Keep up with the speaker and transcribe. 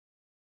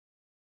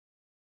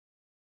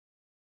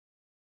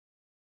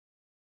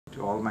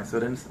To all my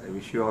students, I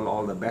wish you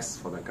all the best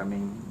for the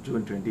coming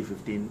June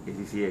 2015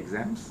 ACCA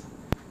exams.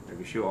 I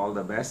wish you all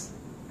the best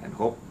and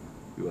hope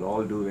you will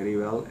all do very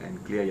well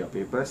and clear your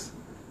papers.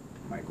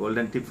 My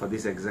golden tip for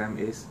this exam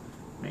is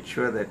make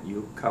sure that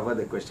you cover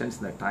the questions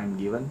in the time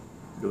given.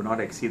 Do not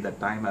exceed the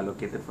time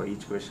allocated for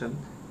each question,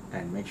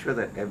 and make sure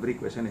that every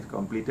question is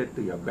completed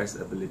to your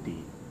best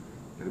ability.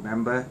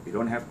 Remember, you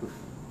don't have to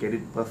get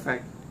it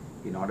perfect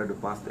in order to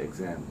pass the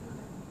exam.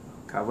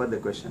 Cover the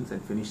questions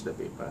and finish the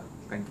paper.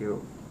 Thank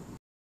you.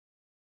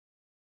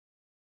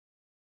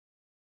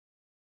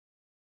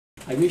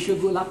 I wish you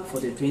good luck for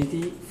the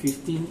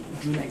 2015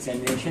 June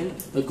examination.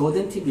 The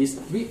golden tip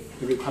is read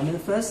the requirement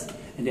first,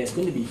 and there's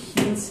going to be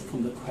hints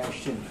from the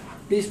question.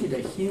 Please read the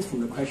hints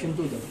from the question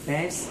to the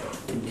best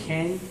you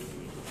can,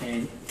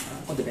 and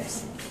all the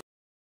best.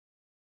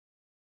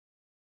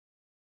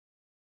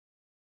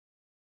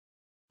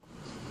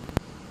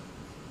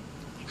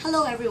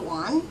 Hello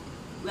everyone,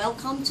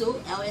 welcome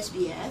to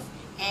LSBF,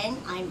 and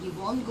I'm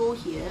Yvonne Go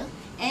here,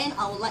 and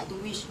I would like to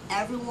wish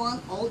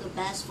everyone all the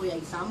best for your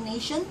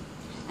examination.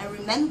 And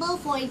remember,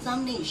 for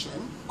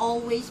examination,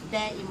 always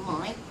bear in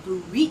mind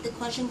to read the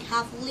question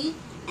carefully,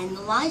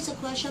 analyze the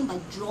question by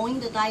drawing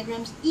the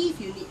diagrams if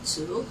you need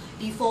to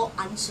before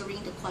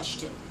answering the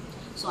question.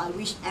 So I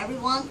wish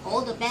everyone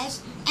all the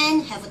best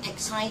and have an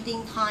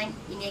exciting time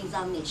in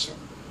examination.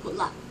 Good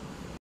luck.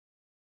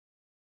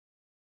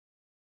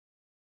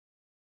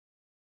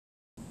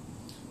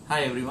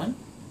 Hi everyone,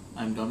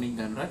 I'm Dominic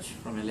Danraj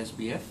from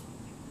LSBF.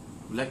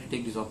 I would like to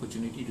take this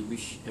opportunity to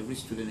wish every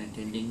student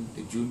attending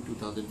the June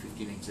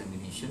 2015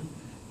 examination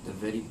the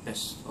very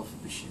best of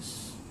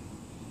wishes.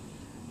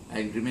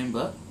 And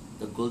remember,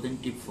 the golden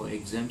tip for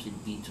exams in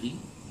P3,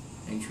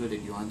 ensure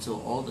that you answer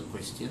all the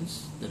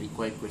questions, the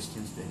required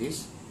questions that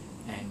is,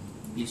 and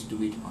please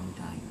do it on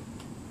time.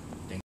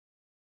 Thank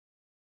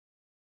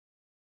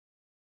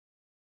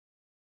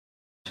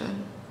you.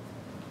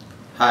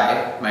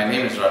 Hi, my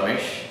name is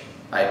Ramesh.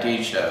 I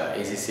teach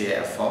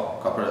ACCA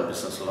F4, Corporate and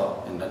Business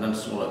Law in London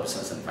School of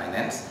Business and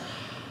Finance.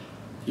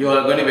 You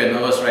are going to be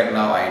nervous right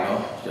now, I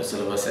know. Your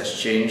syllabus has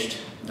changed.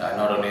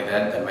 Not only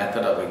that, the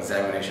method of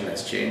examination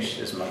has changed.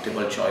 There's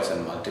multiple choice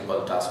and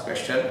multiple task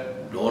question.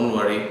 Don't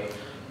worry,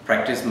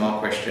 practice more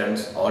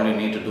questions. All you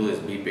need to do is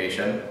be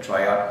patient.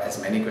 Try out as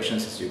many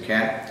questions as you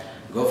can.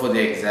 Go for the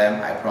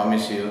exam. I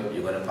promise you,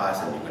 you're going to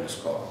pass and you're going to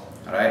score.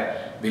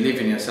 Alright? Believe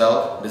in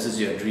yourself. This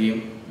is your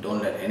dream.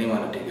 Don't let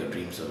anyone take your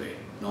dreams away.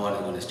 No one is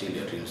going to steal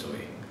your dreams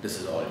away. This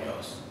is all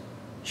yours.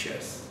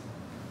 Cheers.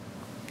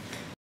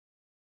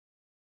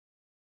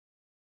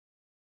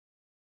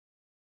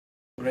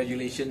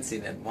 Congratulations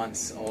in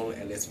advance, all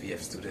LSBF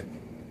students.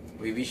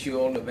 We wish you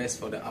all the best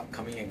for the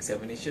upcoming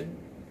examination.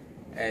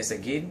 As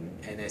again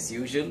and as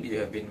usual, you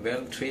have been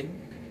well trained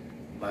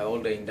by all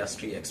the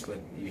industry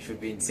experts. You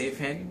should be in safe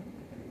hand.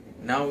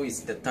 Now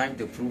is the time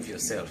to prove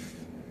yourself.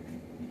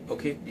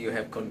 Okay, you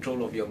have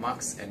control of your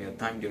marks and your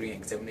time during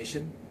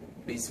examination.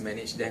 Please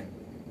manage them.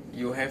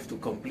 You have to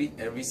complete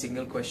every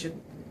single question.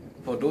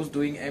 For those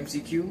doing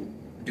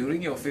MCQ,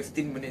 during your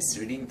 15 minutes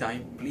reading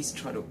time, please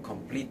try to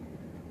complete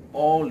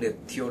all the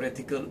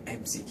theoretical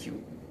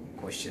MCQ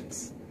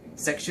questions.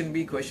 Section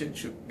B questions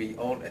should be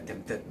all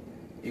attempted.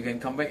 You can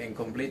come back and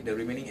complete the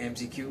remaining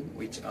MCQ,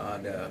 which are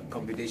the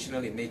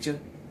computational in nature.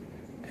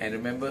 And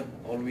remember,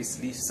 always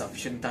leave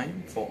sufficient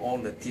time for all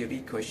the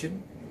theory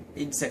question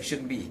in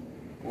section B.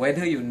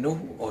 Whether you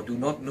know or do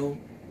not know,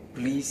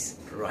 please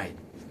write.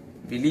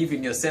 Believe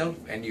in yourself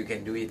and you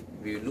can do it.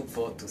 We look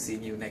forward to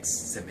seeing you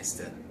next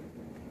semester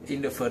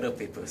in the further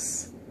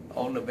papers.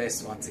 All the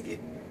best once again.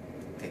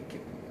 Thank you.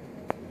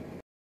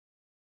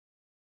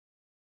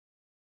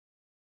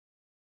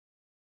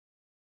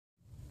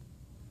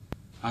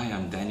 Hi,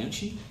 I'm Daniel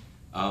Chi.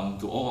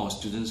 To all our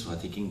students who are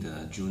taking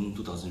the June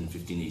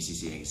 2015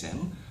 ACCA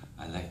exam,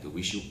 I'd like to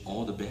wish you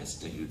all the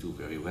best, that you do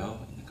very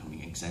well in the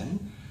coming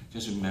exam.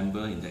 Just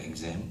remember, in the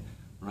exam,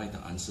 write the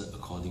answer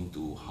according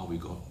to how we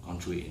gone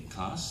through it in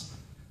class.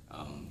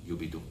 You'll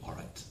be doing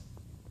alright.